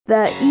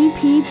the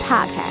EP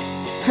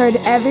Podcast. Heard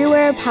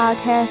everywhere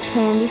podcasts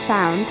can be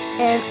found,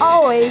 and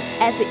always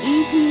at the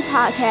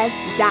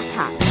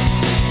eppodcast.com.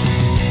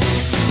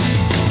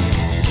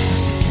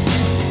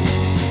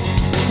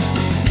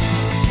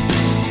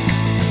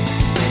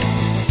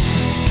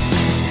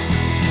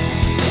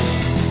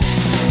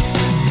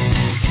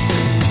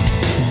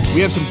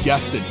 We have some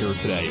guests in here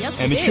today, Yes,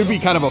 and it should be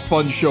kind of a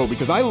fun show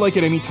because I like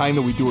it any time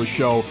that we do a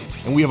show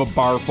and we have a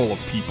bar full of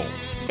people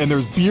and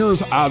there's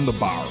beers on the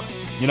bar.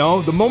 You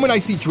know, the moment I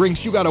see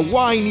drinks, you got a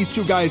wine, these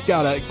two guys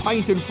got a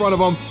pint in front of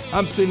them.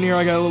 I'm sitting here,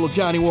 I got a little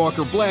Johnny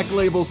Walker Black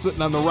Label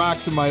sitting on the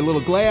rocks in my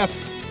little glass,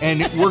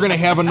 and we're going to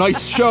have a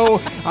nice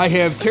show. I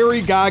have Terry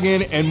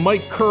Goggin and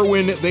Mike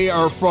Kerwin. They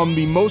are from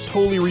the Most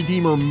Holy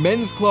Redeemer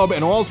Men's Club,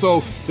 and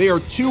also they are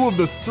two of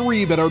the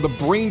three that are the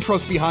brain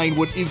trust behind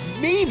what is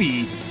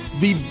maybe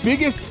the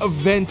biggest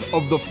event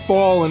of the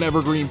fall in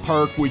Evergreen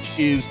Park, which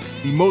is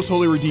the Most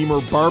Holy Redeemer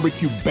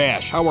BBQ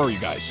Bash. How are you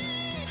guys?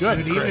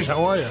 Good, Chris.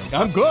 How are you?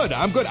 I'm good.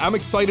 I'm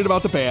excited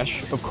about the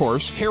bash, of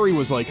course. Terry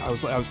was like, I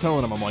was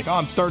telling him, I'm like,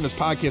 I'm starting this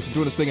podcast, I'm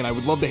doing this thing, and I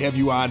would love to have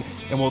you on,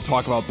 and we'll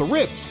talk about the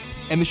ribs.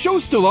 And the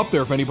show's still up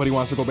there if anybody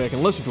wants to go back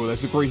and listen to it.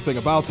 That's the great thing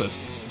about this.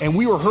 And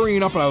we were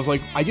hurrying up, and I was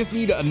like, I just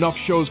need enough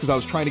shows because I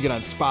was trying to get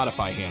on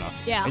Spotify, Hannah.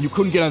 Yeah. And you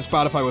couldn't get on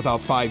Spotify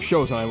without 5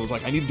 shows. And I was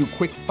like, I need to do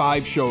quick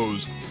 5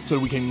 shows so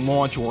that we can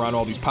launch and we're on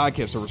all these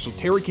podcast servers. So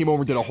Terry came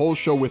over and did a whole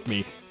show with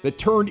me that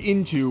turned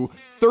into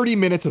 30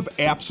 minutes of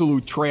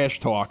absolute trash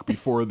talk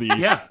before the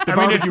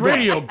it's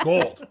radio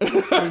gold.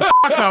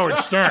 Fuck Howard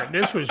Stern.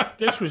 This was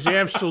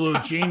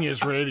absolute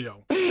genius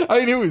radio. I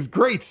mean, it was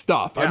great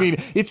stuff. Yeah. I mean,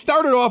 it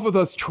started off with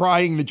us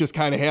trying to just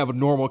kind of have a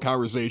normal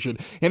conversation,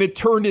 and it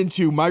turned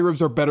into my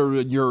ribs are better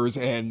than yours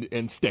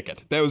and stick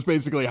it. That was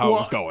basically how it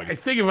was going. I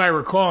think if I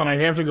recall, and I'd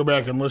have to go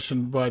back and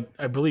listen, but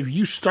I believe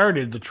you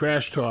started the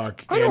trash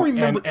talk. I don't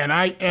remember. And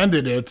I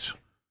ended it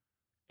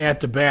at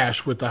the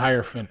bash with the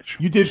higher finish.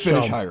 You did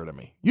finish higher than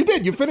me. You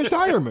did. You finished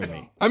higher than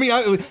me. I mean,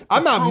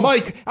 I'm not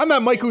Mike. I'm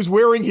not Mike who's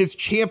wearing his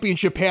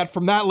championship hat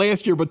from not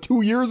last year, but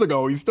 2 years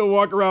ago. He's still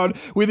walking around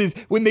with his,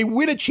 when they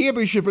win a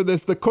championship of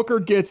this, the cooker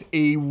gets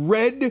a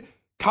red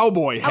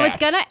cowboy hat. I was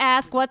going to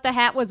ask what the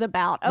hat was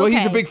about. Okay. Well,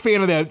 he's a big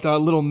fan of that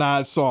little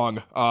Nas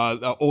song,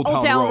 Old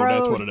Town Road.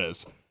 That's what it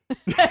is.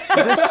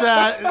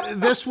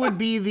 This would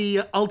be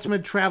the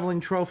ultimate traveling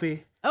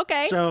trophy.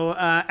 Okay. So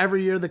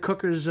every year the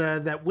cookers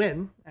that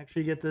win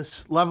actually get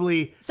this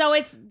lovely. So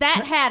it's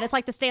that hat. It's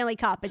like the Stanley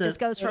Cup. It just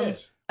goes from. Okay.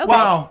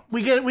 Well,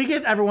 we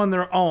get everyone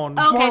their own.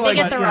 Okay, More they like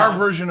get their our own.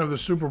 version of the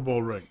Super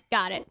Bowl ring.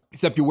 Got it.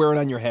 Except you wear it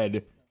on your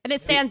head. And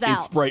it stands out.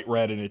 It's bright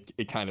red and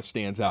it kind of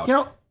stands out. You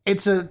know,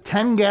 it's a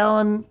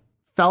 10-gallon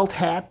felt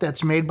hat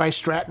that's made by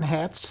Stratton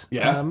Hats.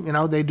 Yeah.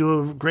 They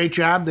do a great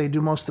job. They do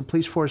most of the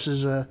police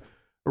forces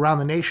around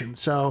the nation.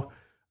 So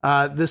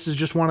this is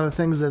just one of the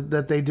things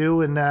that they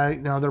do, and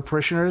they're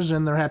parishioners,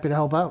 and they're happy to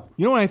help out.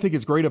 You know what I think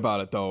is great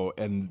about it, though,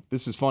 and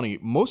this is funny,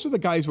 most of the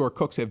guys who are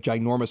cooks have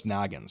ginormous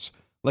noggins.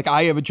 Like,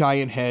 I have a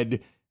giant head.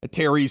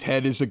 Terry's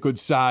head is a good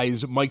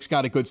size. Mike's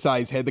got a good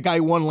size head. The guy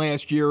who won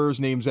last year, his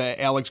name's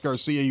Alex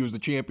Garcia. He was the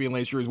champion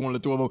last year. He's one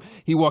of the two of them.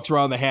 He walks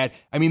around the hat.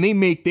 I mean,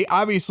 they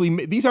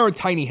obviously, these aren't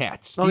tiny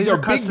hats. No, these are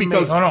big custom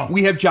because made.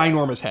 we have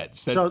ginormous heads.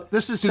 So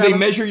this is. Do they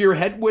measure your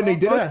head when they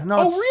did it? Yeah. No,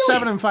 oh, it's really?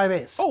 7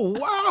 5/8. Oh,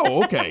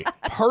 wow. Okay.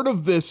 Part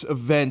of this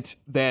event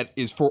that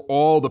is for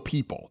all the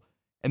people.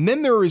 And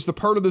then there is the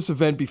part of this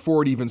event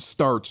before it even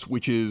starts,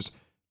 which is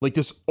like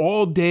this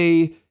all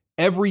day,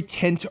 every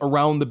tent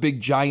around the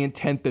big giant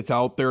tent that's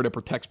out there that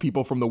protects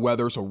people from the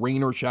weather. So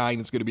rain or shine,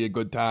 it's going to be a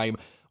good time.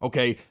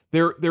 Okay.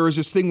 There is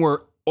this thing where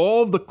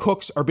all of the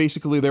cooks are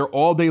basically there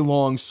all day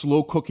long,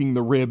 slow cooking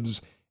the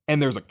ribs.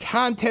 And there's a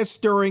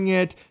contest during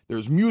it.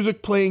 There's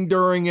music playing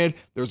during it.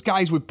 There's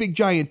guys with big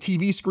giant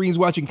TV screens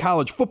watching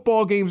college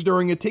football games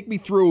during it. Take me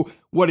through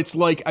what it's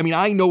like. I mean,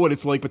 I know what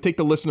it's like, but take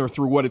the listener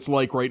through what it's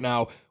like right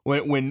now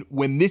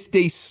when this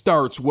day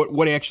starts,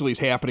 what actually is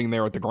happening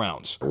there at the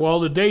grounds. Well,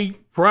 the day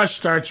for us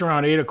starts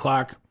around 8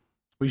 o'clock.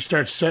 We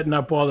start setting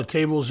up all the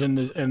tables in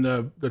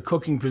the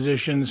cooking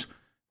positions.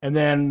 And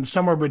then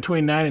somewhere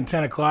between 9 and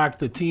 10 o'clock,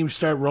 the teams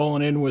start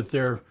rolling in with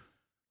their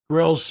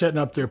grills, setting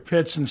up their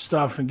pits and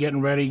stuff and getting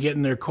ready,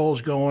 getting their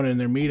coals going and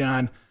their meat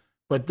on.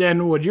 But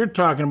then what you're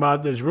talking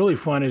about that's really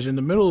fun is in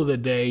the middle of the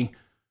day,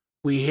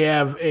 we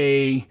have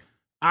a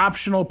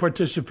optional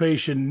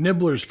participation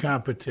nibblers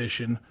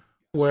competition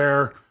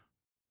where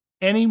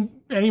any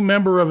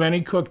member of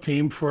any cook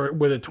team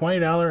with a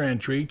 $20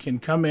 entry can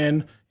come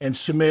in and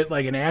submit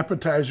like an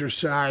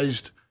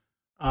appetizer-sized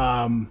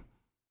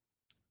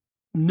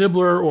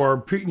nibbler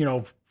or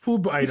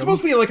food item. It's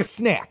supposed to be like a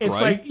snack, it's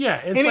right? Like,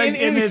 yeah. And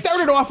it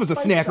started off as a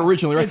snack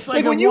originally, right? It's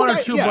like when one or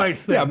two bite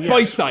thing. Yeah,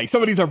 bite size.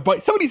 Some of these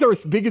are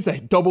as big as a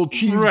double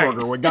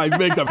cheeseburger when guys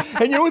make them.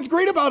 And what's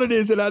great about it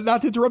is, and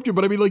not to interrupt you,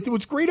 but I mean, like,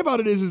 what's great about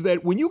it is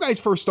that when you guys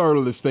first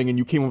started this thing and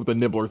you came up with the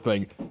nibbler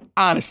thing,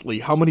 honestly,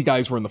 how many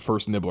guys were in the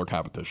first nibbler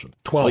competition?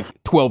 12.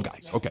 Like 12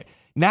 guys. Okay.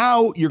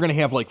 Now you're going to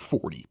have like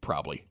 40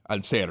 probably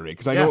on Saturday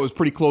because I know it was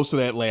pretty close to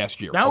that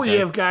last year. Now we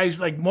have guys,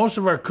 like most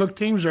of our cook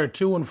teams are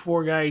 2 and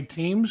 4 guy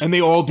teams. And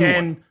they all do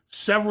And one.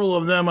 several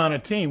of them on a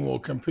team will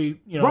compete.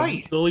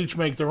 Right. They'll each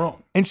make their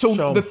own. And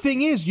so the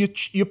thing is,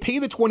 you pay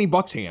the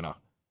 $20, Hannah,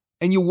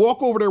 and you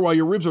walk over there while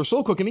your ribs are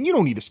slow cooking, and you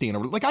don't need to stand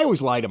over. Like I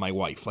always lie to my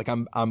wife, like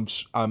I'm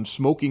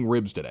smoking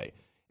ribs today,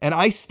 and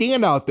I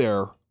stand out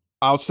there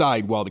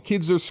outside while the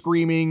kids are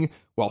screaming,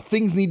 while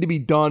things need to be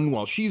done,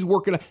 while she's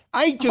working.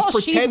 I just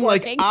pretend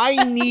like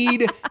I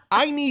need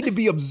to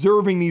be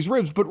observing these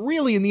ribs, but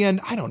really in the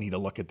end, I don't need to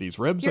look at these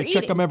ribs. I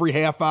check them every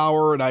half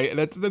hour, and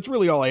that's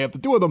really all I have to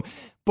do with them.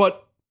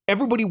 But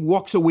everybody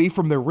walks away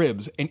from their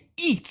ribs and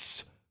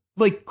eats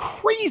like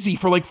crazy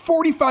for like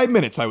 45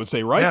 minutes, I would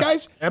say, right,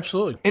 guys?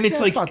 Absolutely. And it's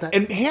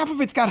and half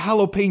of it's got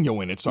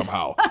jalapeno in it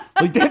somehow.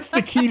 Like that's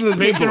the key to the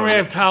bacon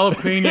wrapped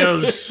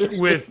jalapenos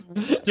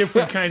with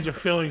different kinds of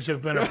fillings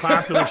have been a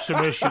popular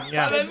submission.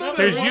 Yeah,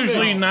 there's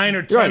usually 9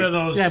 or 10 of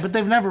those. Yeah, but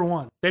they've never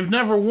won. They've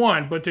never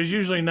won, but there's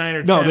usually 9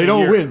 or 10. No, they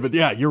don't win. But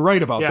yeah, you're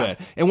right about that.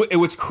 And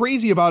what's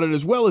crazy about it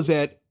as well is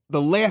that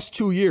the last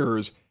 2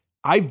 years,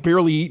 I've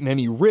barely eaten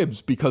any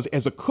ribs because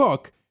as a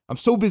cook, I'm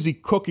so busy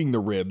cooking the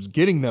ribs,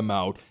 getting them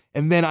out,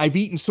 and then I've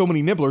eaten so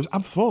many nibblers,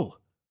 I'm full.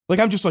 Like,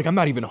 I'm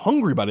not even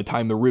hungry by the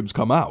time the ribs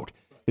come out.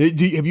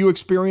 Have you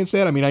experienced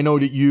that? I mean, I know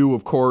that you,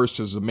 of course,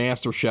 as a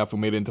master chef who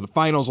made it into the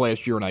finals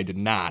last year, and I did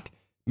not.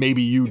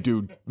 Maybe you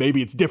do.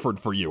 Maybe it's different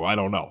for you. I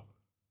don't know.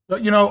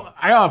 But,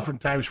 I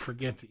oftentimes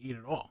forget to eat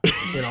it all,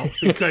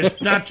 because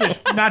not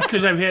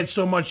because I've had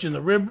so much in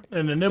the rib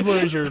and the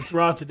nibblers or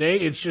throughout the day.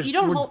 It's just you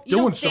don't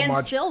doing stand so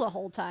much. still the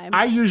whole time.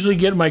 I usually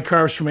get my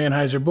carbs from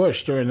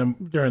Anheuser-Busch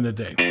during the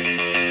day.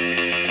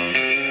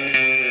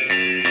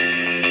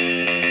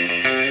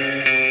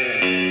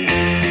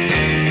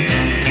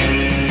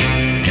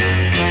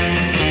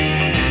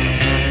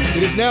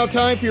 It is now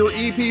time for your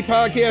EP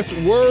podcast,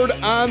 Word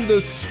on the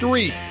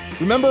Street.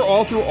 Remember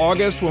all through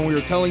August when we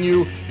were telling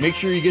you, make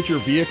sure you get your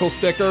vehicle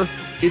sticker?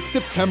 It's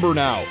September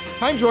now.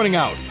 Time's running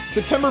out.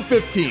 September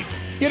 15th.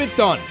 Get it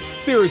done.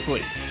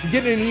 Seriously. You're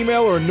getting an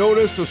email or a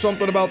notice or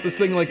something about this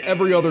thing like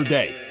every other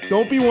day.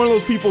 Don't be one of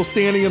those people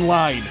standing in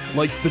line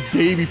like the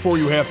day before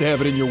you have to have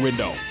it in your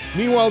window.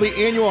 Meanwhile, the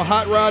annual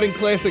Hot Rod and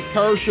Classic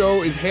Car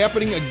Show is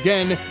happening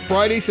again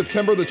Friday,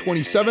 September the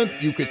 27th,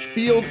 Yukich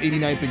Field,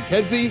 89th and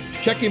Kedzie.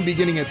 Check-in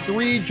beginning at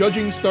 3,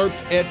 judging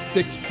starts at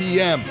 6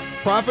 p.m.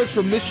 Profits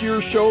from this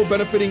year's show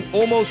benefiting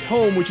Almost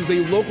Home, which is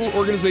a local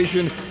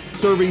organization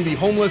serving the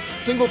homeless,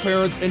 single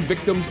parents, and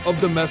victims of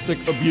domestic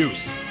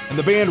abuse. And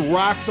the band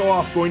Rocks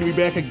Off going to be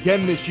back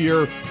again this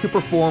year to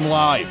perform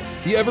live.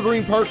 The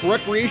Evergreen Park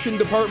Recreation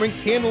Department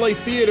Candlelight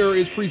Theater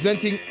is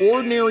presenting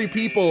Ordinary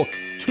People,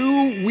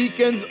 2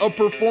 weekends of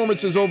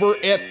performances over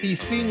at the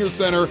Senior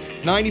Center,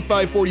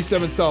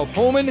 9547 South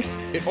Holman.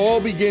 It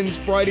all begins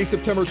Friday,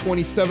 September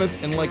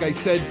 27th, and like I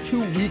said, 2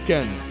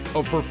 weekends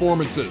of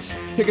performances.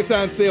 Tickets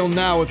on sale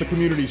now at the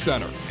Community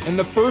Center. And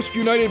the First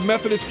United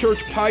Methodist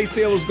Church Pie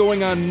Sale is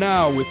going on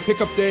now with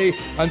Pickup Day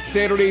on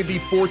Saturday, the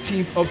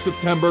 14th of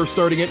September,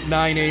 starting at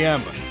 9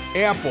 a.m.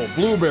 Apple,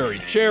 blueberry,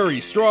 cherry,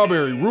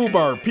 strawberry,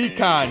 rhubarb,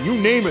 pecan, you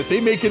name it, they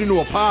make it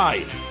into a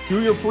pie.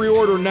 Do your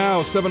pre-order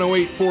now,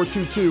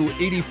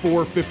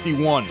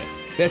 708-422-8451.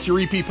 That's your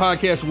EP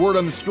podcast, Word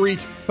on the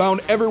Street, found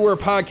everywhere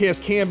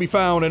podcasts can be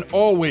found and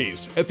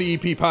always at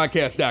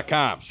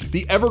theeppodcast.com.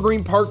 The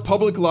Evergreen Park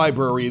Public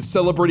Library is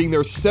celebrating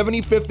their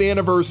 75th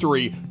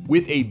anniversary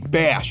with a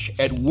bash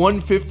at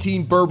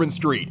 115 Bourbon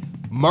Street.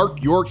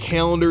 Mark your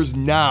calendars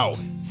now,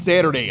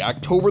 Saturday,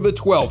 October the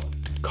 12th.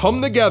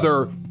 Come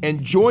together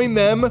and join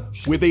them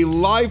with a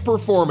live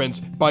performance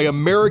by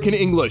American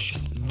English,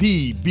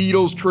 the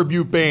Beatles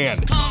tribute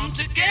band. Come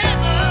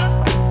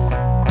together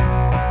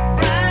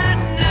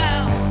right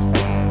now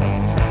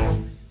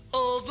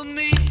over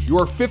me.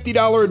 Your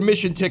 $50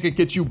 admission ticket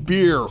gets you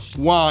beer,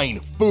 wine,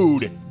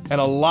 food,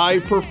 and a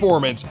live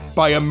performance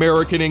by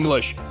American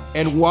English.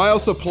 And while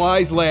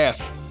supplies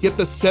last, get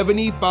the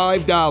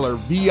 $75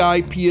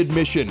 VIP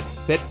admission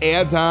that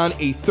adds on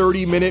a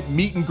 30-minute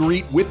meet and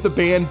greet with the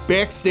band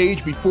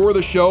backstage before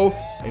the show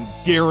and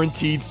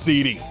guaranteed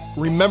seating.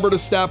 Remember to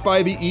stop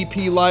by the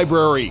EP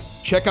library,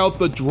 check out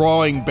the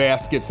drawing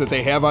baskets that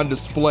they have on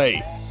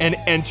display, and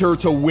enter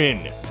to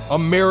win.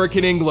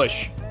 American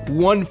English,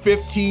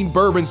 115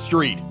 Bourbon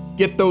Street.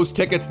 Get those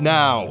tickets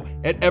now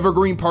at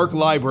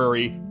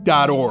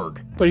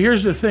evergreenparklibrary.org. But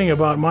here's the thing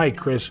about Mike,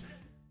 Chris.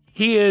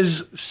 He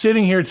is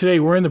sitting here today.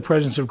 We're in the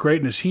presence of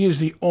greatness. He is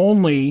the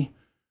only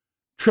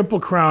Triple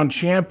Crown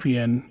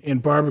champion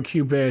in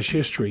BBQ Bash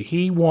history.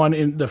 He won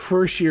in the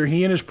first year.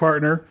 He and his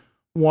partner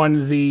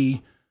won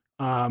the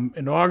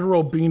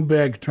inaugural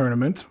Beanbag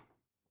Tournament.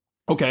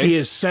 Okay. He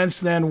has since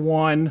then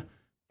won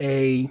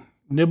a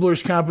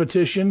Nibblers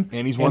competition.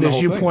 And he's won the whole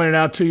thing. And as you thing. pointed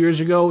out 2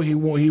 years ago, he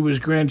was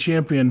grand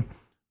champion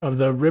of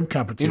the rib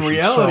competition. In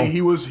reality, So-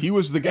 he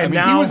was the guy. I And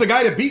mean, he now- was the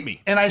guy that beat me.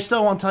 And I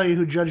still won't tell you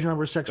who judge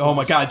number 6 was. Oh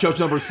my God, judge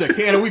number 6.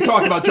 Hannah, we've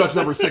talked about judge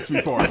number 6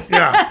 before.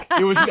 Yeah.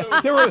 It was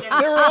there were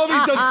all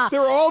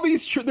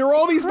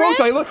these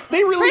votes.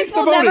 They released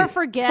will the voting. never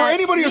forget. For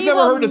anybody who's He never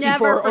will heard this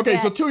never before. Okay,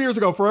 so forget. 2 years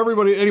ago, for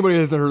anybody who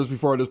hasn't heard this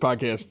before on this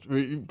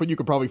podcast, but you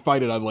could probably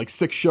find it on like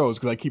 6 shows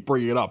because I keep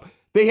bringing it up.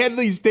 They had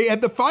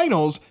the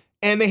finals,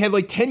 and they had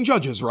like 10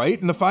 judges, right,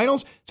 in the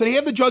finals. So they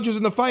have the judges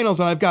in the finals,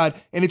 and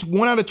it's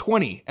 1 out of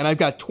 20, and I've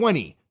got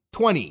 20,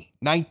 20,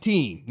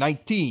 19,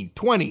 19,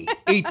 20,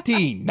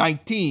 18,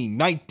 19,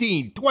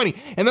 19, 20.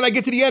 And then I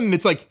get to the end and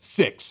it's like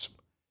 6.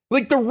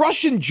 Like the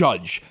Russian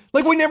judge.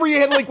 Like whenever you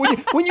had like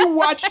when you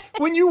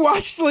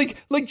watched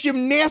like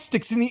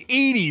gymnastics in the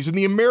 80s and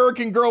the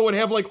American girl would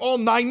have like all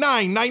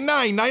 99,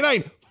 99,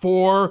 99,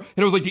 4, and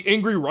it was like the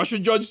angry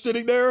Russian judge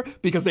sitting there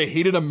because they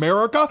hated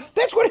America.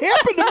 That's what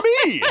happened to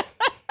me.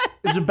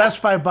 It's the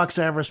best $5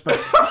 I ever spent.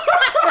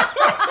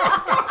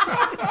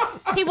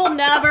 He will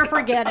never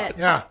forget it.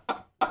 Yeah.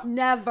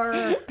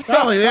 Never.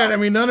 Not only that, I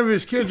mean, none of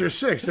his kids are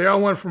 6. They all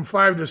went from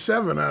 5 to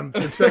 7 on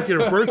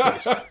consecutive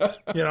birthdays.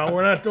 You know,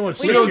 we're not doing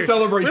 6. We don't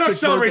celebrate 6 We don't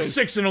celebrate birthdays.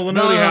 6 in a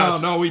Lanuti house.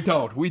 No, we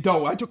don't. We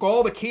don't. I took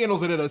all the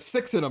candles that had a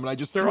 6 in them, and I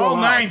just They're threw all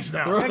them out. 9s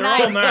now. They're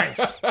all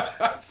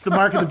 9s. It's the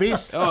mark of the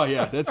beast. Oh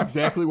yeah, that's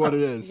exactly what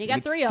it is. You got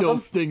it 3 of still them.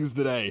 stings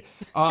today.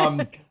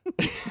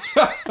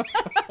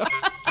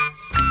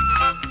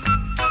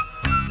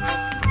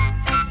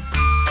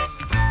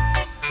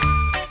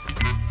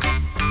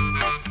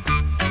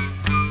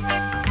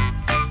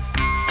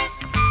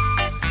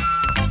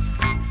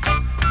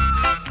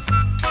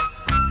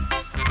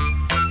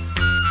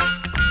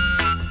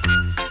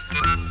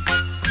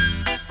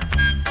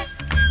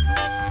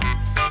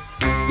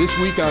 This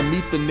week on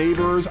Meet the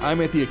Neighbors, I'm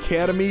at the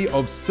Academy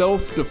of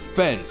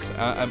Self-Defense.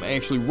 I'm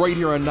actually right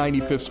here on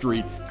 95th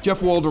Street.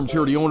 Jeff Waldrom's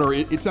here, the owner.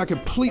 It's not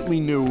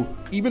completely new.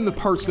 Even the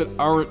parts that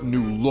aren't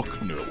new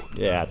look new.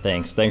 Yeah,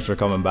 thanks. Thanks for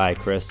coming by,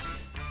 Chris.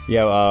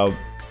 Yeah,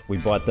 we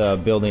bought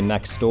the building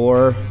next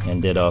door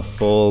and did a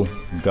full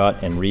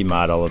gut and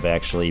remodel of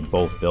actually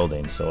both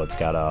buildings. So it's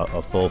got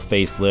a full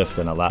facelift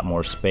and a lot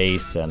more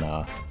space and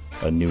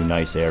a new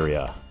nice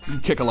area. You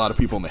kick a lot of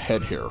people in the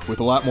head here with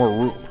a lot more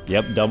room.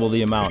 Yep, double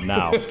the amount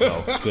now,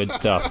 so good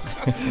stuff.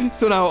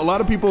 So now a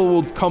lot of people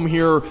will come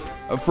here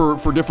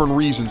for different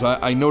reasons.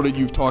 I know that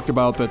you've talked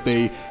about that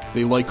they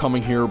like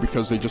coming here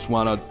because they just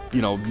want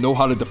to, know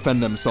how to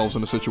defend themselves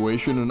in a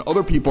situation, and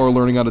other people are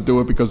learning how to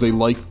do it because they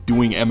like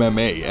doing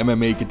MMA.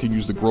 MMA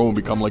continues to grow and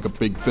become like a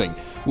big thing.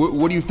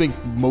 What do you think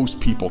most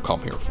people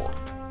come here for?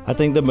 I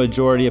think the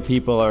majority of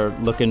people are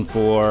looking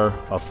for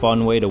a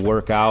fun way to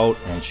work out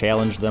and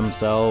challenge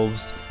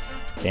themselves.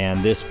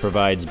 And this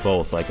provides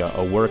both, like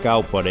a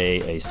workout, but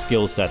a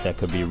skill set that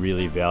could be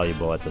really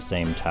valuable at the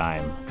same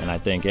time. And I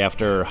think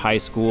after high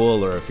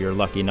school, or if you're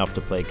lucky enough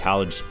to play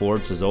college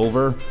sports is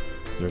over,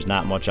 there's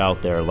not much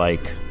out there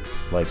like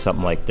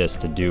something like this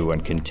to do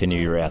and continue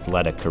your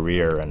athletic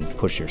career and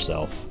push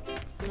yourself.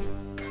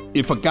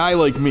 If a guy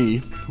like me,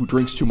 who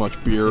drinks too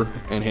much beer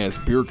and has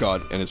beer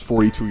gut and is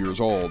 42 years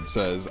old,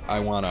 says, I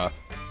wanna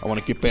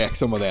get back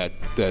some of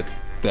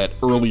that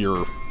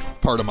earlier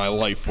part of my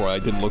life where I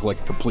didn't look like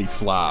a complete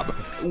slob.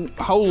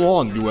 How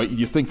long do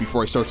you think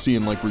before I start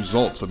seeing like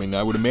results? I mean,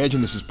 I would imagine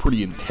this is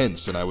pretty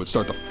intense and I would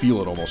start to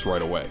feel it almost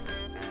right away.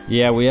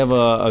 Yeah, we have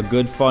a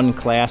good fun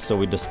class, so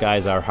we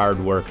disguise our hard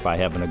work by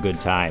having a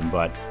good time,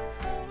 but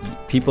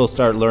people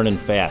start learning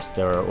fast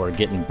or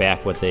getting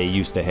back what they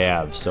used to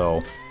have.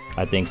 So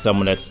I think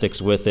someone that sticks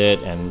with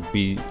it and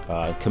be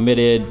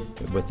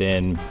committed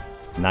within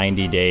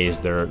 90 days,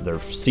 they're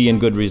seeing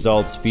good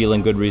results,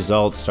 feeling good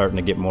results, starting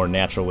to get more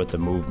natural with the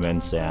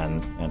movements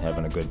and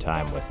having a good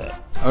time with it.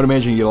 I would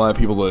imagine you get a lot of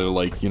people that are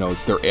like,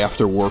 it's their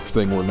after work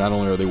thing where not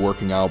only are they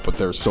working out, but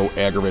they're so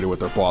aggravated with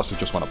their boss they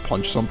just want to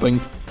punch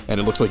something. And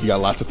it looks like you got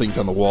lots of things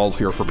on the walls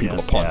here for people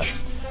to punch.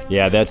 Yes.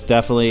 Yeah, that's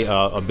definitely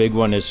a big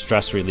one is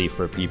stress relief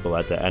for people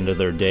at the end of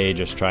their day,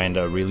 just trying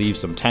to relieve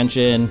some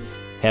tension,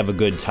 have a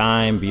good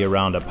time, be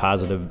around a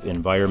positive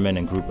environment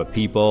and group of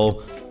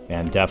people.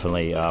 And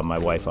definitely, my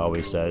wife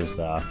always says,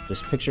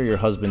 just picture your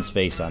husband's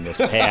face on this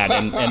pad,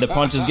 and the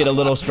punches get a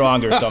little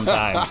stronger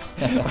sometimes.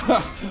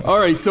 All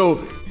right, so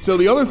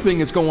the other thing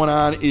that's going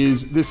on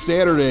is this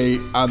Saturday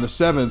on the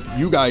 7th,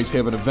 you guys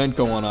have an event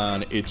going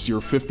on. It's your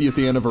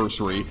 50th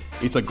anniversary.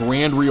 It's a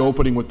grand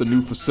reopening with the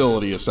new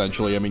facility,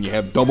 essentially. I mean, you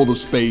have double the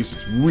space.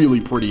 It's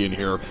really pretty in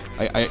here.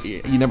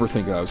 You never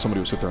think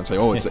somebody would sit there and say,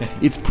 oh,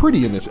 it's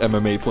pretty in this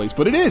MMA place,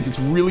 but it is. It's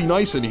really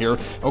nice in here.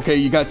 Okay,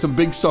 you got some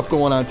big stuff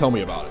going on. Tell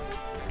me about it.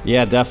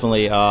 Yeah,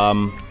 definitely.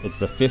 It's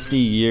the 50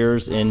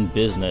 years in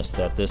business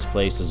that this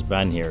place has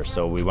been here.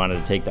 So we wanted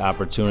to take the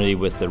opportunity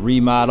with the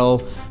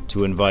remodel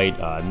to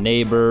invite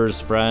neighbors,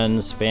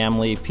 friends,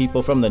 family,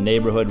 people from the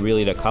neighborhood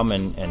really to come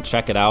and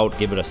check it out,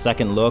 give it a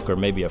second look or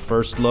maybe a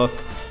first look.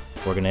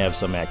 We're going to have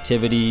some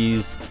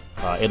activities.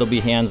 It'll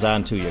be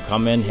hands-on too. You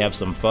come in, have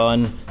some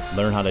fun,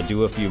 learn how to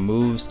do a few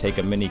moves, take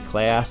a mini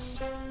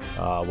class.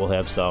 We'll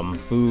have some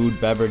food,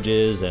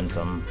 beverages, and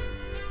some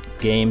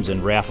games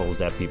and raffles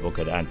that people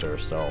could enter.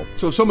 So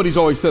somebody's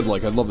always said,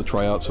 like, I'd love to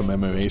try out some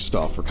MMA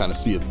stuff or kind of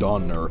see it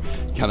done or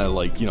kind of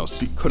like,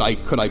 see, could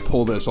I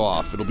pull this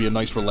off? It'll be a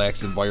nice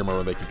relaxed environment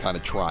where they can kind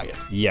of try it.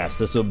 Yes,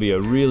 this will be a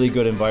really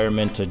good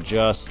environment to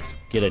just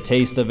get a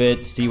taste of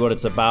it, see what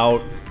it's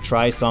about,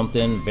 try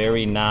something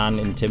very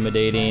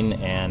non-intimidating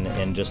and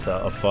in just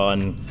a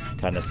fun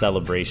kind of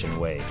celebration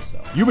way.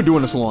 So You've been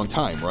doing this a long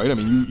time, right? I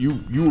mean,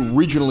 you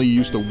originally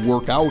used to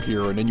work out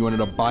here, and then you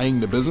ended up buying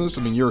the business.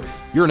 I mean, you're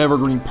an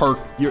Evergreen Park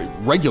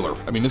regular.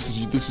 I mean, this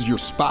is your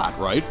spot,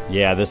 right?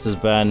 yeah, this has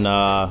been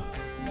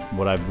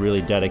what I've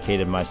really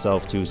dedicated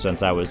myself to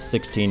since I was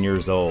 16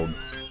 years old.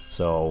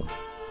 So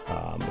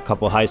a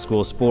couple high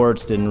school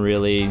sports didn't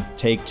really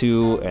take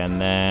to,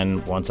 and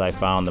then once I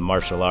found the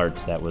martial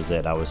arts, that was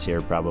it. I was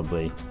here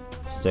probably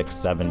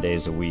 6-7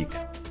 days a week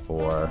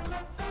for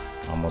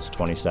almost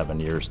 27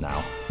 years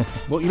now.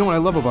 Well, you know what I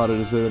love about it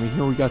is that, I mean,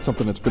 here we got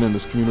something that's been in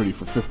this community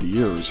for 50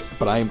 years,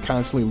 but I am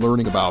constantly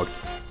learning about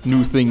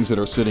new things that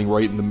are sitting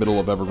right in the middle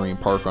of Evergreen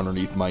Park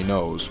underneath my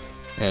nose.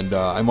 And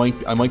I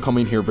might come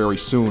in here very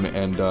soon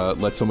and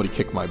let somebody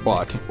kick my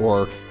butt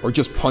or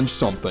just punch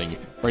something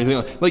or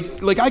anything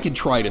like I can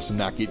try this and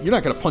not get. You're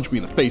not gonna punch me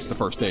in the face the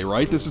first day,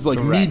 right? This is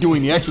like me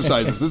doing the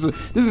exercises. This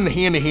isn't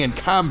hand-to-hand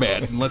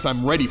combat unless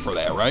I'm ready for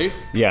that, right?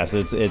 Yes,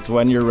 it's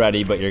when you're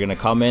ready, but you're gonna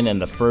come in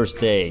and the first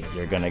day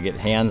you're gonna get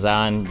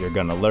hands-on, you're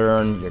gonna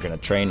learn, you're gonna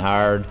train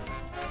hard,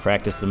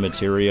 practice the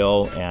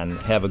material, and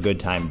have a good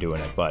time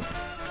doing it. But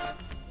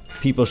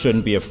people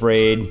shouldn't be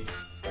afraid.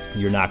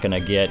 You're not going to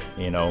get,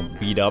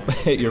 beat up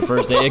your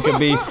first day. It could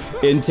be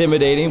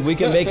intimidating. We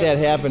can make that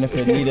happen if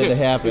it needed to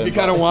happen. If you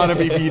kind of want to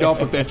be beat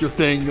up, if that's your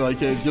thing,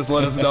 just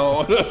let us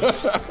know.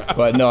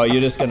 But no,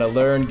 you're just going to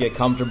learn, get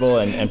comfortable,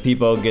 and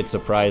people get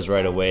surprised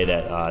right away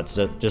that it's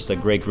just a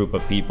great group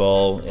of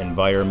people,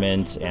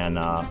 environment, and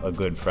a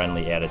good,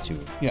 friendly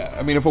attitude. Yeah,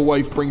 I mean, if a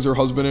wife brings her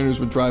husband in who's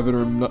been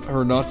driving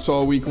her nuts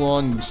all week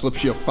long and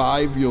slips you a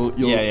 5, you'll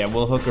Yeah,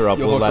 we'll hook her up.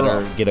 We'll let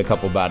her get a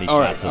couple body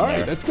shots in there. All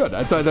right, that's good.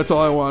 That's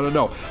all I want to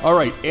know. All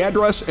right,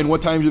 address and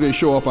what time do they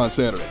show up on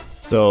Saturday?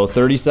 So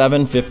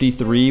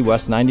 3753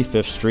 West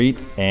 95th Street,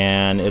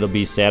 and it'll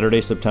be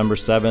Saturday, September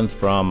 7th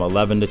from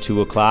 11 to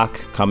 2 o'clock.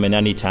 Come in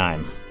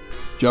anytime.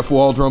 Jeff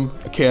Waldrum,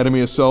 Academy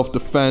of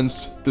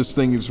Self-Defense. This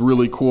thing is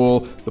really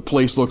cool. The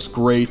place looks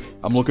great.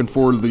 I'm looking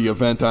forward to the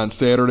event on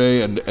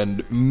Saturday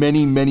and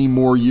many, many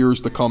more years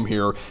to come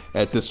here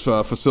at this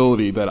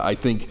facility that I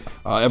think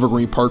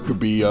Evergreen Park could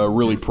be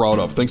really proud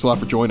of. Thanks a lot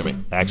for joining me.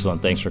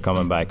 Excellent. Thanks for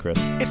coming by, Chris.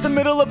 It's the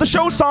middle of the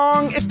show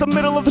song. It's the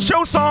middle of the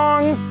show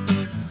song.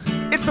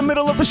 It's the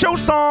middle of the show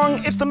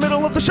song. It's the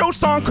middle of the show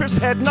song. Chris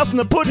had nothing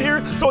to put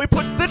here, so he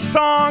put this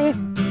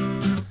song.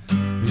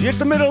 It's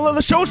the middle of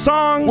the show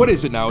song. What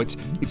is it now? It's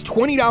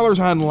 $20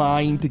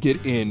 online to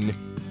get in,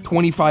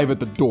 $25 at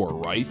the door,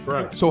 right?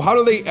 Right. So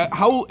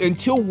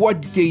until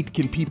what date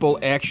can people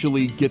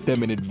actually get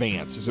them in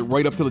advance? Is it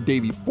right up to the day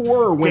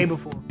before or when? Day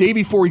before. Day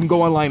before you can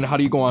go online. How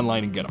do you go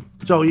online and get them?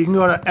 So you can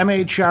go to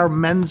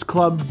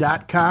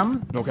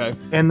mhrmensclub.com. Okay.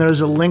 And there's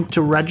a link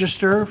to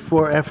register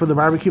for the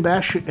barbecue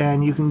bash,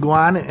 and you can go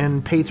on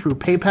and pay through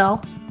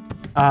PayPal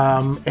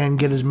and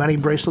get as many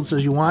bracelets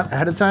as you want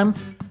ahead of time.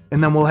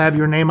 And then we'll have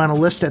your name on a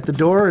list at the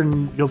door,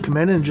 and you'll come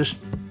in and just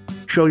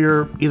show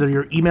either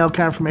your email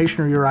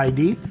confirmation or your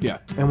ID. Yeah.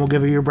 And we'll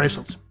give you your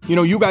bracelets.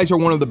 You guys are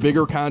one of the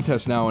bigger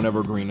contests now in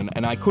Evergreen,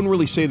 and I couldn't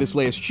really say this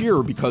last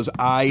year because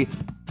I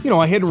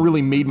hadn't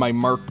really made my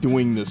mark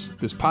doing this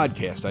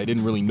podcast. I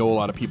didn't really know a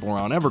lot of people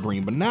around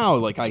Evergreen, but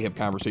now, I have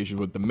conversations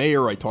with the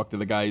mayor. I talk to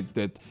the guy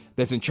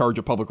that's in charge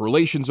of public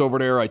relations over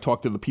there. I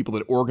talk to the people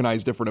that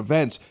organize different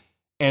events.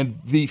 And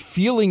the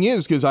feeling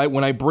is, because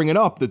when I bring it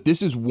up, that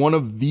this is one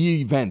of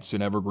the events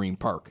in Evergreen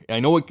Park. I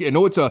know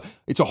it's a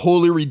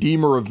Holy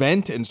Redeemer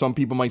event, and some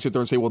people might sit there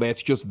and say, well,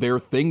 that's just their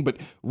thing. But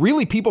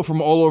really, people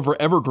from all over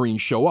Evergreen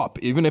show up,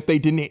 even if they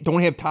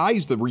don't have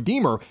ties to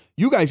Redeemer.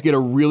 You guys get a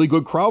really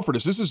good crowd for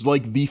this. This is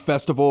like the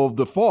festival of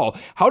the fall.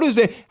 How did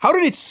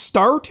it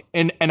start,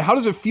 and how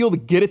does it feel to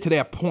get it to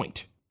that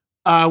point?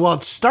 Well,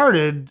 it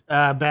started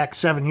back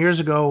 7 years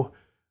ago.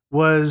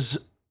 Was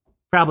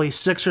probably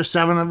 6 or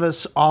 7 of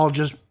us all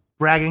just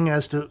bragging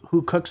as to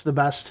who cooks the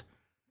best.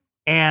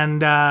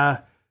 And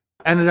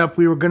ended up,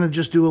 we were going to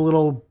just do a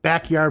little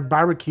backyard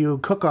barbecue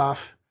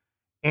cook-off.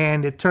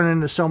 And it turned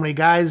into so many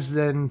guys,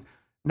 then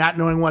not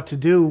knowing what to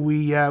do,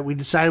 we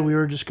decided we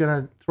were just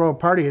going to throw a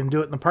party and do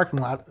it in the parking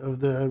lot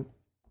of the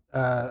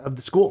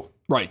school.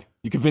 Right.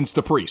 You convinced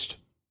the priest.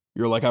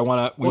 You're like, we want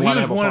to have a party. Well, he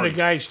was one of the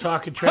guys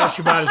talking trash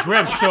about his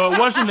ribs, so it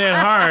wasn't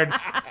that hard.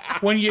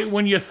 When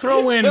you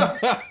throw in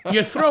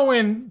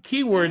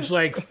keywords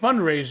like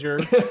fundraiser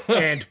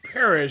and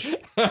parish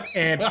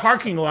and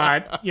parking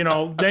lot,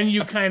 then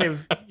you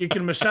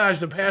can massage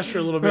the pastor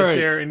a little bit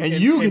there, and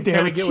you get to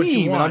have a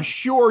team, and I'm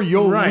sure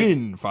you'll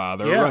win,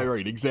 Father. Yeah.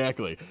 Right,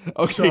 exactly.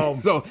 Okay,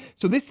 so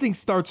this thing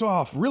starts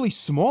off really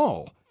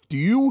small. Do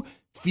you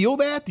feel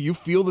that? Do you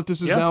feel that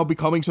this is now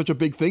becoming such a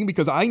big thing?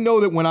 Because I know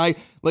that when I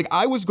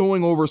was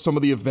going over some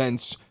of the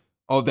events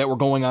that were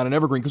going on in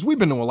Evergreen, because we've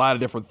been to a lot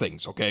of different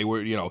things, okay?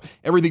 Where,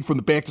 everything from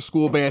the back to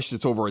school bash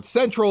that's over at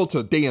Central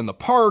to Day in the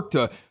Park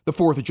to the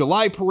 4th of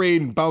July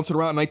parade and bouncing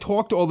around. And I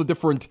talked to all the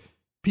different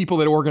people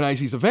that organize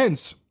these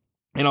events,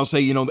 and I'll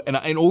say,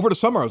 and over the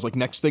summer, I was like,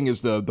 next thing is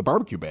the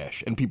barbecue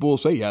bash. And people will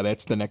say, yeah,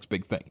 that's the next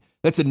big thing.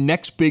 That's the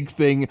next big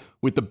thing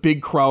with the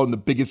big crowd and the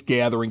biggest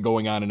gathering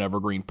going on in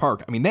Evergreen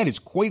Park. I mean, that is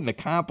quite an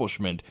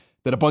accomplishment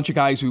that a bunch of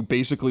guys who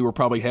basically were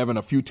probably having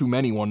a few too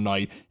many one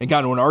night and got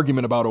into an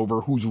argument about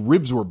over whose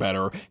ribs were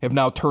better have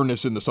now turned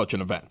this into such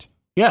an event.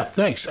 Yeah,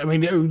 thanks. I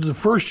mean, the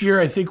first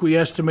year, I think we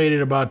estimated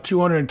about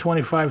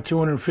 225,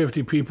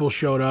 250 people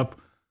showed up.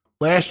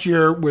 Last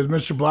year, with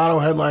Mr. Blotto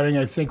headlining,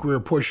 I think we were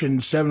pushing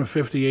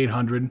 750,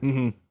 800.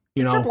 Mm-hmm.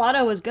 You know, Mr.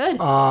 Blotto was good.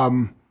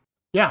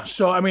 Yeah,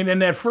 so, I mean, in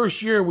that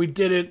first year, we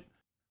did it.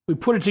 We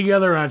put it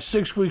together on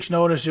 6 weeks'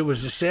 notice. It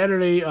was the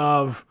Saturday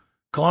of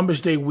Columbus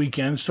Day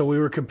weekend, so we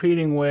were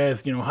competing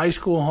with, high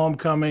school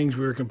homecomings.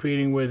 We were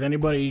competing with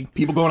anybody.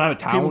 People going out of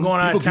town. People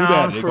going out of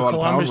town for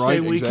Columbus Day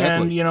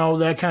weekend,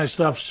 that kind of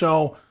stuff.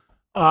 So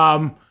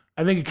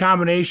I think a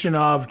combination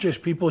of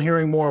just people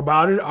hearing more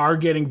about it, are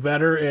getting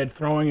better at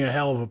throwing a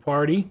hell of a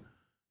party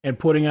and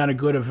putting on a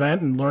good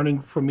event and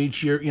learning from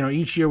each year.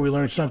 Each year we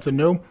learn something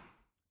new.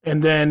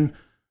 And then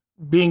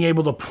being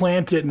able to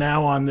plant it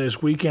now on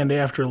this weekend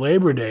after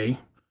Labor Day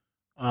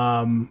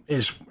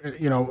is,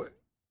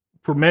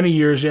 for many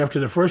years after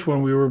the first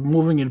one, we were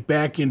moving it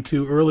back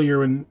into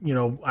earlier in,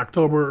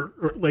 October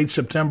or late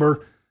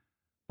September,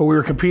 but we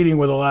were competing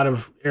with a lot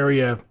of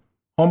area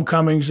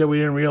homecomings that we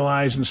didn't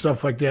realize and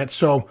stuff like that.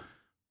 So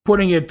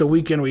putting it the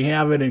weekend we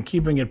have it and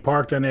keeping it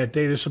parked on that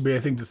day, this will be, I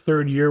think, the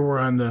third year we're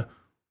on the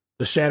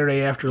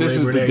Saturday after Labor Day.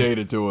 This is the day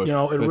to do it.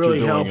 It really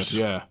helps.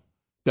 Yeah,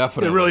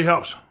 definitely. It really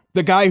helps.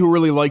 The guy who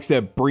really likes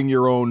that bring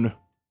your own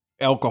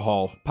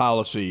alcohol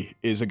policy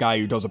is a guy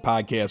who does a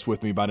podcast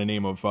with me by the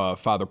name of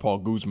Father Paul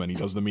Guzman. He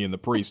does the Me and the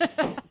Priest.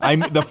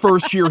 The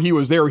first year he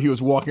was there, he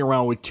was walking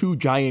around with 2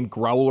 giant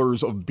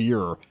growlers of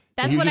beer.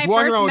 That's he was when just I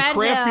walking first around met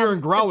with craft him. beer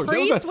and growlers. The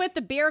priest with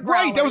the beer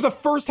growlers. Right, that was the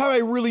first time I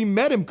really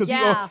met him because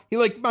Yeah.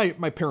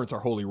 my parents are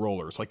holy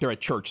rollers. Like they're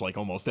at church like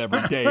almost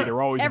every day.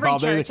 They're always Every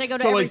involved. church. They go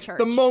to so every like church.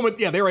 the moment,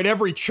 they're at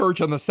every church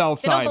on the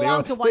south They don't side.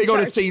 belong to one they go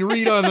to church. St.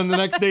 Rita, and then the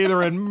next day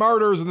they're in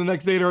Martyrs, and the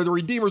next day they're at the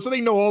Redeemer. So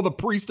they know all the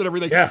priests and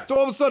everything. Yeah. So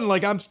all of a sudden,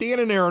 like I'm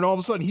standing there, and all of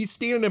a sudden he's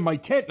standing in my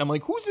tent, and I'm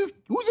like, who's this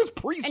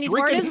priest And he's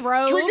wearing his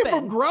robe drinking from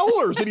and-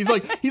 growlers? And he's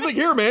like,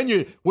 here,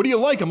 man, what do you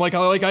like? I'm like,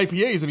 I like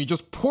IPAs, and he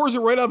just pours it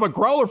right out of a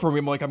growler for me.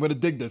 I'm like, I'm gonna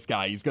dig this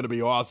guy. He's gonna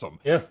be awesome.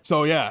 Yeah.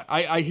 So yeah,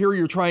 I hear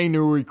you're trying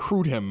to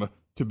recruit him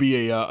to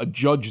be a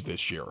judge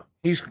this year.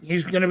 He's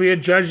going to be a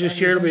judge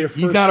this year. It'll be the first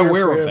He's not year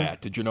aware for of him.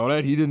 that. Did you know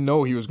that? He didn't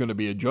know he was going to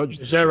be a judge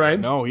this Is that year. right?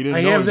 No, he didn't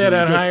I know. have he was that gonna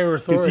on be a judge. higher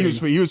 'Cause authority.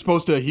 He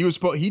was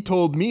supposed he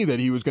told me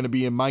that he was going to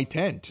be in my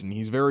tent, and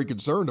he's very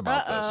concerned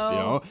about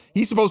this.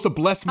 He's supposed to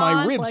bless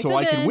my ribs so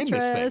I can win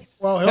this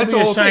thing. Well, he'll That's be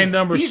the whole assigned thing.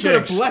 number He's going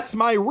 6. to bless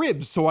my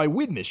ribs so I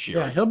win this year.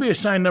 Yeah, he'll be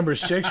assigned number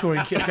 6 when we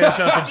pass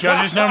out the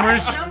judges'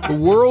 numbers. The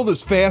world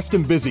is fast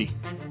and busy.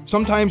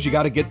 Sometimes you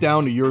got to get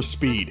down to your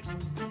speed.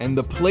 And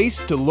the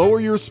place to lower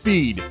your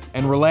speed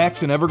and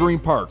relax in Evergreen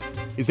Park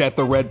is at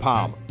the Red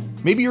Palm.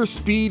 Maybe your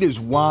speed is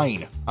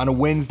wine on a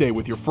Wednesday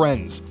with your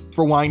friends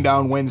for Wine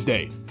Down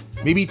Wednesday.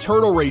 Maybe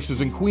turtle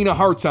races and Queen of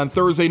Hearts on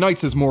Thursday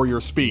nights is more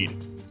your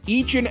speed.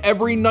 Each and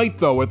every night,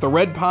 though, at the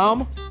Red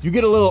Palm, you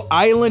get a little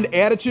island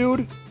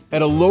attitude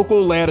at a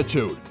local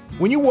latitude.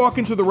 When you walk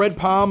into the Red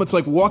Palm, it's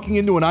like walking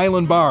into an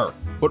island bar,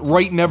 but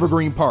right in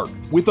Evergreen Park,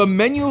 with a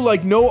menu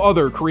like no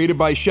other created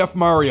by Chef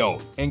Mario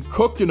and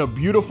cooked in a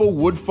beautiful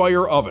wood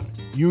fire oven.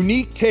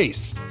 Unique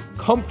taste,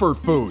 comfort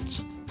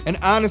foods, and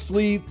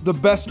honestly, the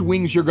best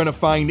wings you're gonna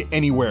find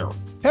anywhere.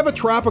 Have a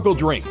tropical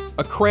drink,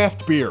 a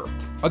craft beer,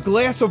 a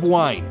glass of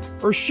wine,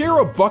 or share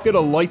a bucket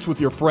of lights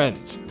with your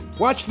friends.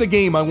 Watch the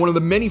game on one of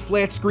the many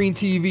flat screen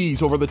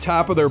TVs over the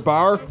top of their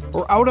bar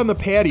or out on the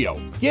patio.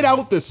 Get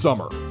out this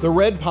summer. The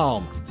Red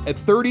Palm at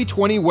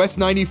 3020 West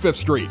 95th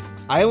Street.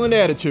 Island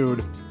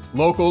attitude,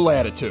 local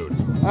latitude.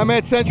 I'm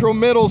at Central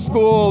Middle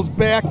School's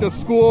Back to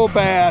School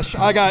Bash.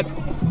 I got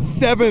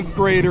 7th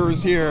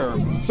graders here.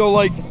 So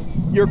like,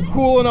 you're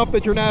cool enough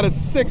that you're not a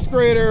 6th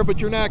grader,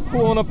 but you're not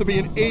cool enough to be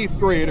an 8th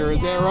grader.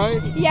 Is that right?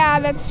 Yeah,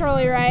 that's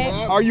totally right.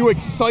 Are you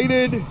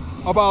excited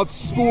about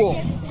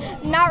school?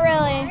 Not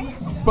really.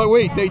 But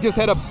wait, they just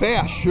had a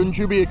bash. Shouldn't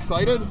you be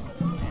excited?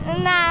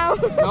 No.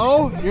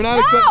 No? You're not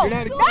excited? You're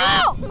not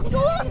excited?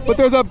 No! But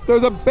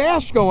there's a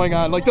bash going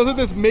on. Like, doesn't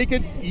this make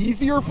it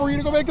easier for you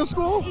to go back to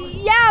school?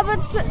 Yeah, but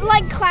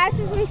like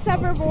classes and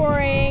stuff are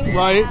boring.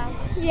 Right?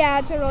 Yeah,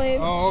 totally.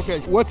 Oh, okay.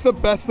 What's the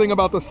best thing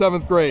about the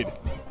 7th grade?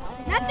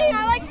 Nothing.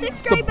 I like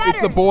 6th grade better.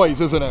 It's the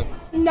boys, isn't it?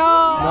 No.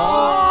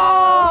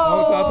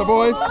 No, it's not the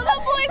boys? All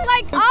the boys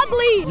like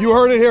ugly. You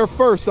heard it here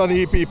first on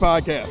the EP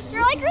podcast.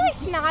 They're like really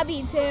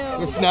snobby too.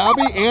 They're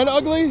snobby and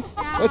ugly?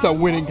 That's a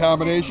winning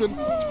combination.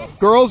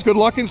 Girls, good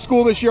luck in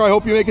school this year. I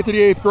hope you make it to the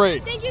 8th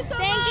grade. Thank you so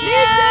much. Me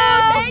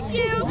too. Thank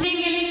you.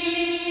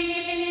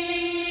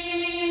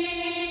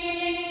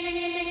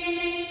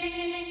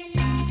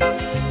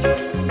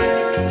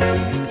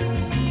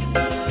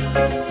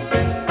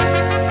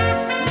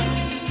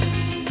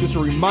 Just a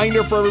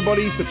reminder for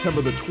everybody,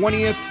 September the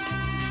 20th,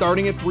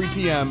 starting at 3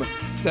 p.m.,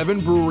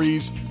 7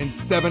 breweries in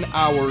 7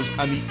 hours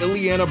on the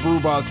Ileana Brew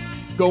Bus,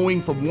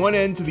 going from one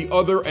end to the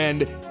other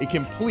end, a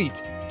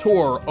complete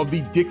tour of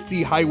the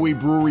Dixie Highway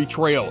Brewery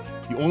Trail.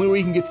 The only way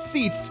you can get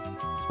seats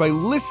by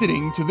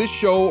listening to this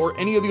show or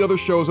any of the other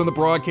shows on the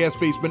Broadcast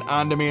Basement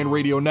On Demand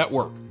Radio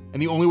Network.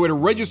 And the only way to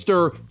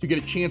register to get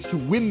a chance to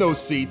win those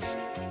seats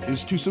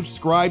is to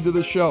subscribe to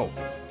the show.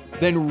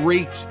 Then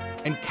rate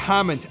and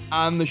comment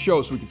on the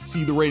show so we can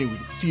see the rating. We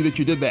can see that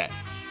you did that.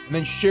 And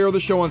then share the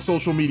show on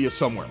social media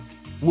somewhere.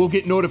 We'll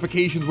get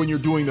notifications when you're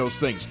doing those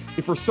things.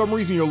 If for some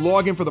reason your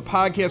login for the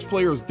podcast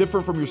player is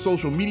different from your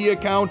social media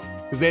account,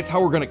 because that's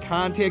how we're going to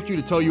contact you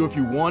to tell you if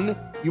you won,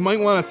 you might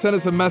want to send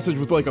us a message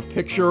with like a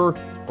picture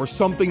or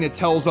something that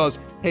tells us,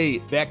 hey,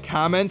 that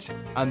comment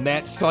on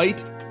that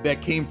site,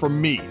 that came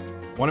from me.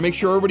 Want to make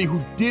sure everybody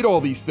who did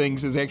all these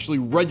things is actually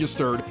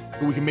registered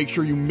so we can make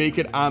sure you make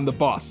it on the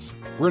bus.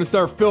 We're going to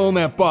start filling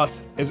that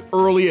bus as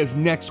early as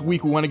next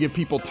week. We want to give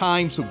people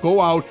time, so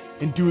go out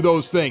and do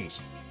those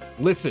things.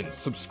 Listen,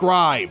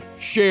 subscribe,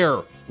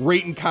 share,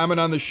 rate, and comment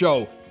on the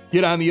show.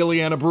 Get on the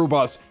Ileana Brew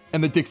Bus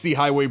and the Dixie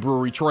Highway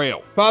Brewery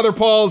Trail. Father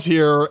Paul's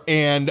here,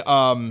 and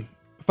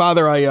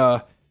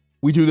Father,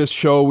 we do this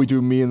show. We do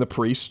me and the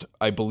priest.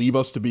 I believe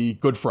us to be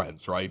good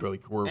friends, right?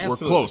 We're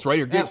close, right?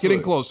 You're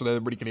getting close so that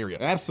everybody can hear you.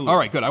 Absolutely. All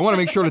right, good. I want to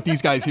make sure that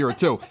these guys hear it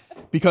too,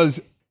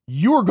 because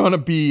you're going to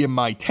be in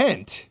my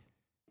tent.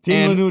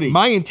 Team and Lanuti.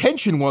 my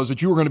intention was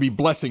that you were going to be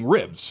blessing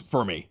ribs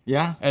for me.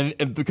 Yeah.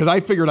 And because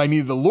I figured I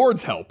needed the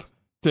Lord's help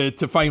to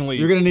finally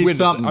You're going to need win this.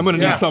 something. I'm going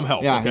to need some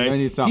help, Yeah, okay? you're gonna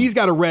need something. He's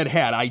got a red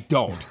hat. I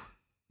don't.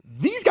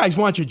 These guys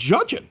want you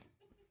judging.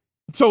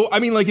 So, I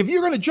mean, like, if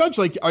you're going to judge,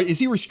 like, is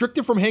he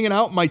restricted from hanging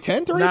out in my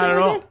tent or anything Not at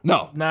like all. that?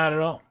 No. Not at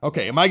all.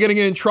 Okay. Am I going to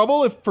get in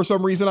trouble if for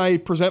some reason I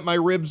present my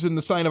ribs in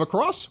the sign of a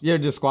cross? You're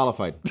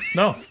disqualified.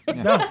 No.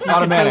 No.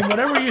 Automatic.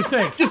 Whatever you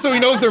think. Just so he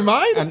knows they're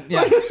mine? And,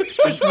 yeah.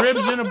 Just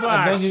ribs in a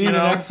box. then you need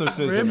an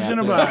exorcism Ribs in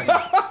a after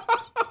box.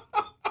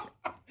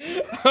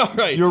 All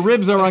right. Your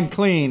ribs are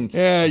unclean.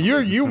 Yeah,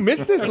 you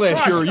missed this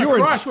last year. You were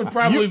Cross would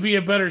probably be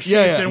a better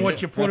shape than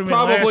what you put him in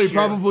last year.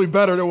 Probably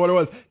better than what it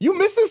was. You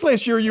missed this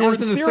last year. You were in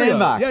was in the Syria.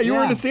 sandbox. Yeah, you were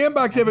in Yeah. the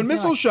sandbox having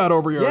missiles shot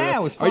over your area. Yeah,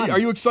 it was fun. Are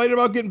you excited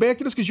about getting back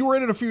to this? Because you were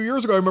in it a few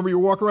years ago. I remember you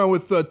were walking around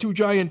with 2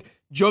 giant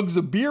jugs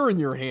of beer in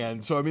your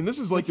hand. So, I mean, this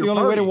is like It's your the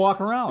only way party. to walk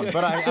around.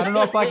 But I don't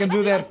know if I can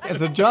do that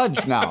as a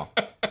judge now.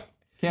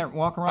 Can't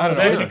walk around. I don't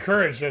know. That's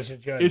encouraged as a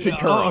judge. It's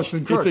encouraged. Oh, it's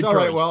encouraged. All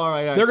right, well, all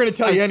right. They're going to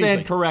tell you I stand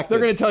anything. corrected. They're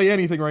going to tell you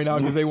anything right now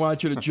because they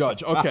want you to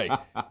judge. Okay,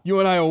 you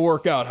and I will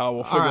work out how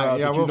we'll figure right, out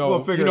yeah, that you we'll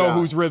figure you know it out.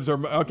 whose ribs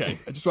are. Okay,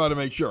 I just wanted to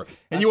make sure.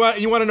 And you want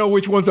to know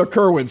which ones are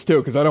Kerwin's too,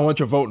 because I don't want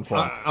you voting for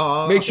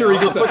him. Make sure he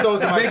gets I'll put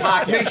those in my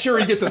pocket. Make sure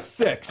he gets a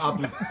 6.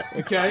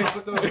 Okay.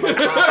 Put those in my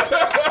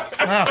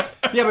pocket.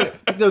 Yeah,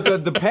 but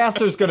the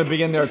pastor's going to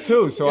be in there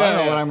too, so I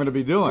don't know what I'm going to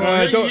be doing.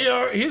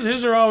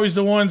 His are always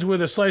the ones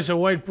with a slice of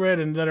white bread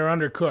and that are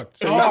undercooked.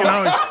 So you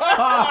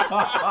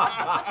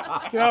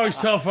can always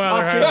tell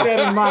Father. I'll keep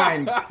that in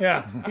mind.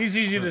 Yeah, he's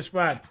easy to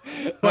spot.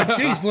 But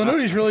geez,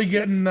 Lanuti's really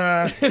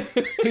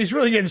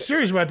getting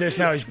serious about this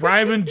now. He's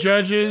bribing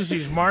judges.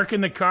 He's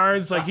marking the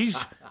cards. Like he's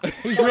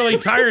really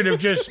tired of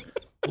just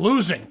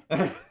losing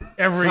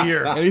every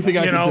year. Anything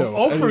I can do.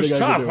 Offer's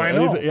tough. I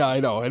know. Yeah, I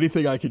know.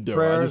 Anything I can do.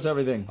 Prayers,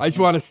 everything. I just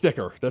want a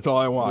sticker. That's all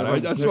I want. I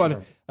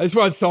just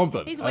want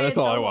something. He's That's waited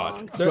all so I long.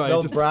 want.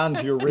 They'll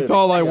bronze your ribs. That's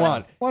all I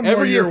want. One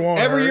more year won't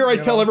every hurt, year I you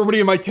tell know? everybody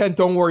in my tent,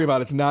 don't worry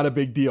about it. It's not a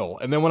big deal.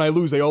 And then when I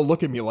lose, they all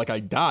look at me like I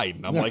died.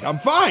 And I'm like, I'm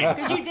fine.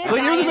 You did Like,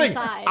 die here's the thing.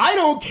 inside. I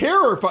don't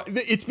care if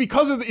it's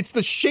because of it's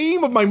the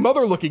shame of my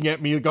mother looking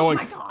at me going,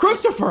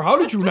 Christopher, how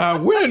did you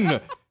not win?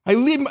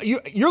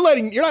 You're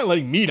not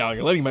letting me down.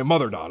 You're letting my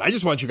mother down. I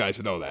just want you guys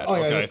to know that. Oh,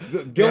 yeah, okay.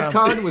 the guilt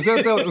card? Was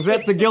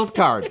that the guilt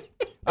card?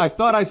 I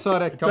thought I saw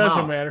that come out.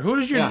 Doesn't matter. Who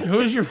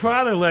does your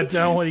father let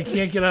down when he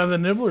can't get out of the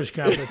Nibblers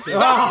competition?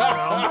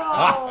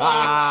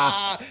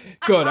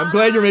 Good. I'm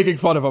glad you're making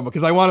fun of him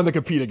because I want him to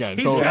compete again.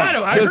 He's so got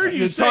to. I just- heard you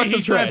just say talk some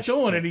he's trash. not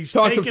doing it. He's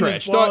Talk some taking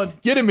trash. his ball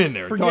and Get him in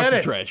there. Talk forget some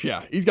it. trash.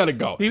 Yeah, he's got to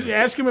go. You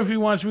ask him if he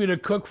wants me to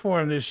cook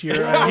for him this year.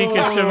 He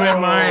can submit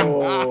mine.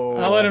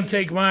 I'll let him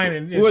take mine.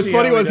 And What's see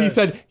funny how was he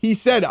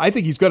does. said, I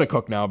think he's going to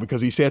cook now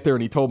because he sat there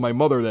and he told my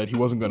mother that he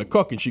wasn't going to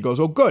cook. And she goes,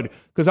 oh, good,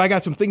 because I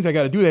got some things I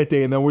got to do that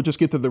day. And then we'll just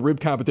get to the rib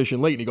competition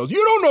late. And he goes, you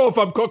don't know if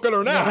I'm cooking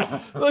or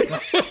not.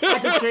 I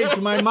could change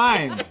my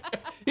mind.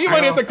 He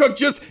might have to cook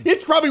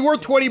it's probably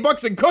worth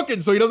 $20 in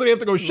cooking, so he doesn't have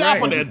to go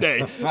shopping Right. that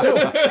day.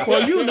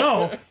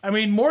 Well, I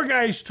mean, more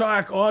guys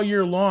talk all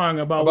year long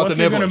about what the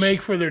they're going to nibblers.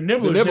 make for their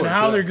nibblers, nibblers, and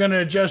how yeah. they're going to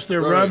adjust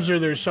their Right. rubs or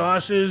their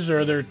sauces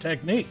or their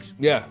techniques.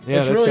 Yeah,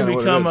 It's that's really kinda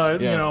become what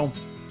it is.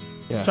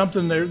 Yeah.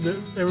 something that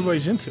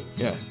everybody's into.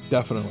 Yeah,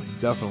 definitely.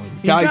 He's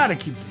got to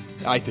keep doing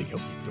it. I think he'll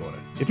keep doing it.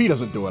 If he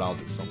doesn't do it, I'll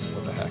do something.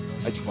 What the heck?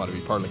 I just want to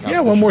be part of the Yeah,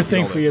 competition. one more know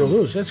thing that for you to from-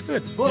 lose. That's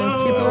good. Keep it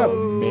up.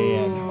 Oh,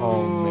 man.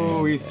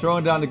 Oh, he's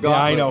throwing down the Yeah,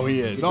 gauntlet. I know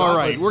he is. The All right,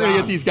 gauntlet's we're going to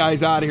down. get these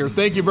guys out of here.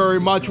 Thank you very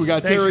much. We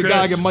got Thanks, Terry Chris.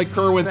 Goggin, Mike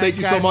Kerwin. Thanks, Thank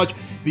you so guys. much.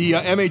 The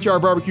MHR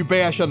BBQ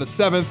Bash on the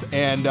 7th,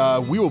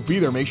 and we will be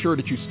there. Make sure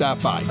that you stop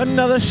by.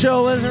 Another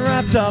show isn't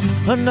wrapped up.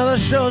 Another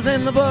show's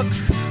in the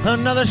books.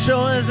 Another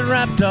show isn't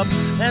wrapped up.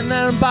 And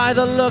then by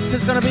the looks,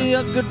 it's gonna be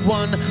a good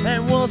one.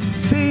 And we'll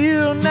see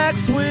you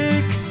next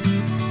week.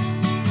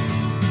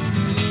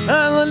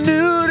 And the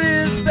nude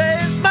is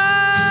basement.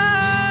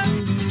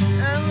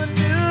 And the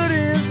nude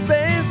is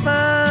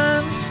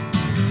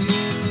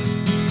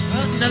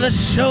Another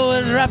show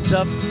is wrapped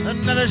up.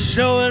 Another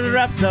show is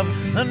wrapped up.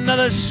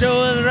 Another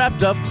show is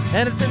wrapped up,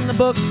 and it's in the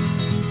books.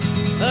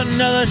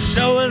 Another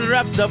show is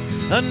wrapped up.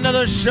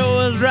 Another show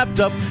is wrapped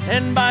up,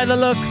 and by the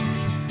looks,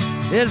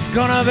 it's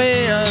gonna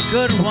be a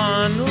good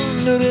one.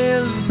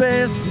 Lanutis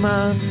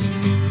Basement.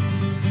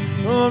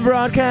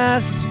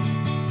 Broadcast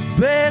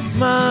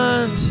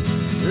Basement.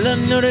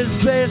 Lanutis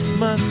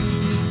Basement.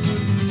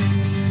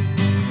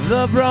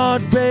 The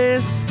Broad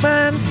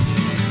Basement.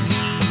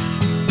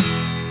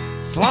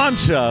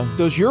 Slancha.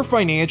 Does your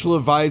financial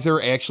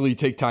advisor actually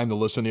take time to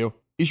listen to you?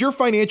 Is your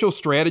financial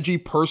strategy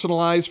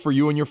personalized for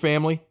you and your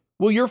family?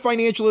 Will your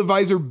financial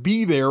advisor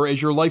be there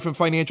as your life and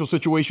financial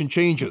situation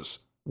changes?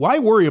 Why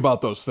worry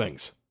about those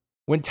things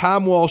when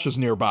Tom Walsh is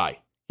nearby?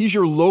 He's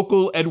your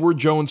local Edward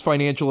Jones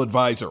financial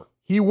advisor.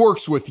 He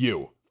works with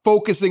you,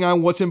 focusing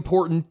on what's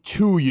important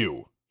to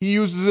you. He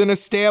uses an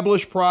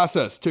established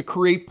process to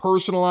create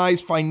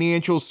personalized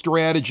financial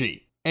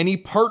strategy, and he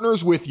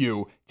partners with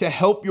you to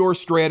help your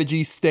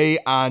strategy stay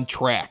on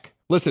track.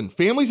 Listen,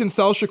 families in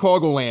South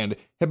Chicagoland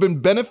have been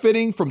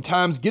benefiting from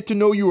Tom's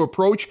get-to-know-you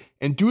approach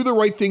and do the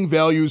right thing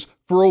values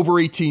for over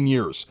 18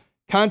 years.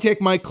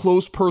 Contact my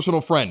close personal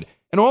friend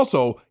and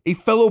also a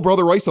fellow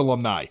Brother Rice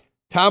alumni,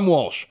 Tom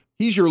Walsh.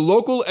 He's your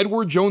local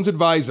Edward Jones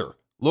advisor,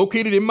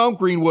 located in Mount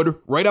Greenwood,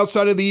 right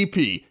outside of the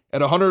EP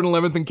at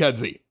 111th and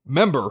Kedzie.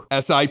 Member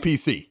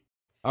SIPC.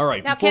 All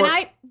right. Now, Go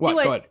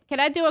ahead. can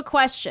I do a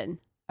question?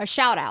 A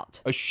shout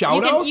out. A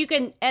shout out? You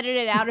can edit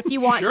it out if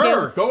you want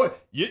Sure, to. go ahead.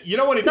 You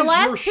know what it The is?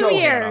 last Your 2 show,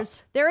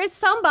 years, there is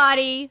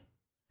somebody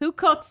who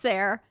cooks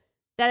there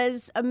that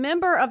is a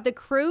member of the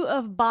crew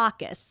of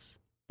Bacchus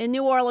in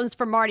New Orleans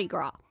for Mardi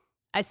Gras.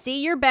 I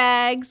see your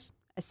bags.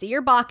 I see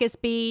your Bacchus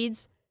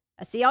beads.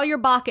 I see all your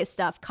Bacchus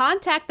stuff.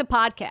 Contact the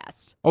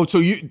podcast. Oh, so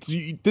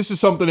this is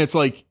something that's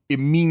like, it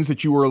means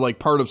that you were like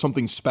part of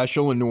something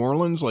special in New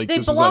Orleans? Like They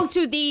this belong is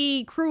to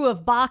the crew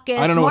of Bacchus,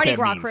 I don't know Mardi what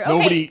Gras that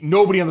means. crew.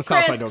 Nobody on the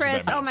South Side knows Chris,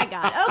 what that means. oh my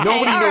God. Okay,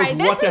 Nobody all knows right.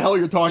 what the hell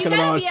you're talking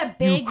about. You gotta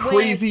be a big you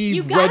crazy wig.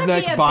 You gotta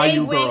redneck be a bayou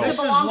big wig girl. to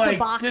belong to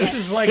Bacchus. This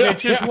is like I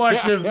just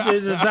watched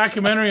the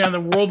documentary on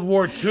the World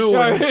War II,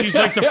 and she's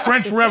like the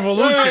French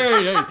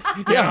Revolution.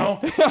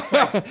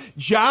 Yeah.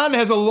 John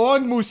has a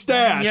long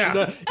mustache.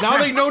 Yeah. Now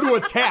they know to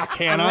attack,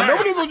 Hannah. Right.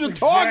 Nobody knows what you're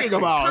talking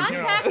about.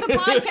 Contact the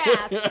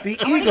podcast. The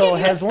eagle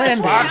has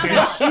landed.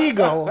 The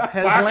eagle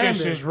has Bacchus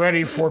landed. is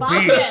ready for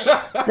Bacchus.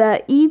 bees.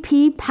 The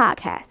EP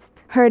Podcast.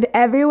 Heard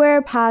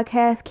everywhere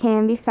podcasts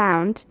can be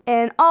found,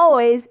 and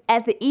always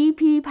at the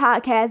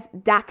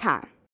eppodcast.com.